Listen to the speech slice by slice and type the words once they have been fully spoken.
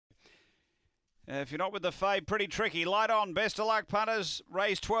If you're not with the fade, pretty tricky. Light on. Best of luck, punters.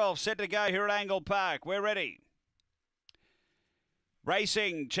 Race 12 set to go here at Angle Park. We're ready.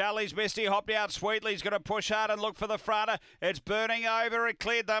 Racing, Charlie's Misty hopped out sweetly. He's going to push hard and look for the front. It's burning over. It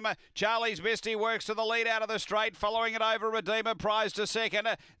cleared them. Charlie's Misty works to the lead out of the straight, following it over Redeemer Prize to second.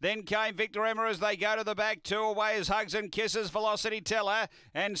 Then came Victor Emma as they go to the back. Two away is Hugs and Kisses, Velocity Teller,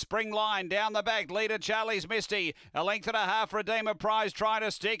 and Spring Line down the back. Leader Charlie's Misty. A length and a half Redeemer Prize trying to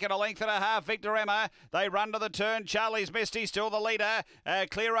stick, and a length and a half Victor Emma. They run to the turn. Charlie's Misty still the leader.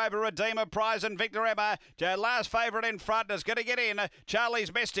 Clear over Redeemer Prize and Victor Emma. Last favourite in front is going to get in.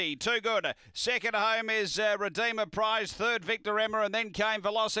 Charlie's Misty, too good. Second home is Redeemer Prize, third Victor Emma, and then came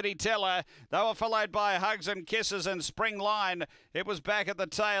Velocity Teller. They were followed by Hugs and Kisses and Spring Line. It was back at the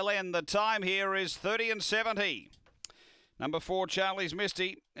tail end. The time here is 30 and 70. Number 4, Charlie's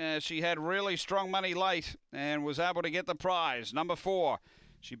Misty. She had really strong money late and was able to get the prize. Number 4,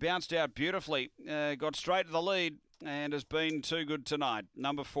 she bounced out beautifully, got straight to the lead and has been too good tonight.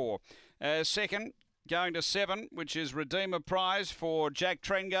 Number 4. Second, going to 7, which is Redeemer Prize for Jack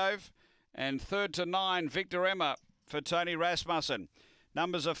Trengove. And third to 9, Victor Emma for Tony Rasmussen.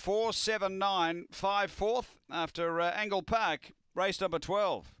 Numbers are 4, 7, 9, 5, 4th after Angle Park, race number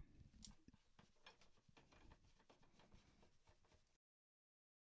 12.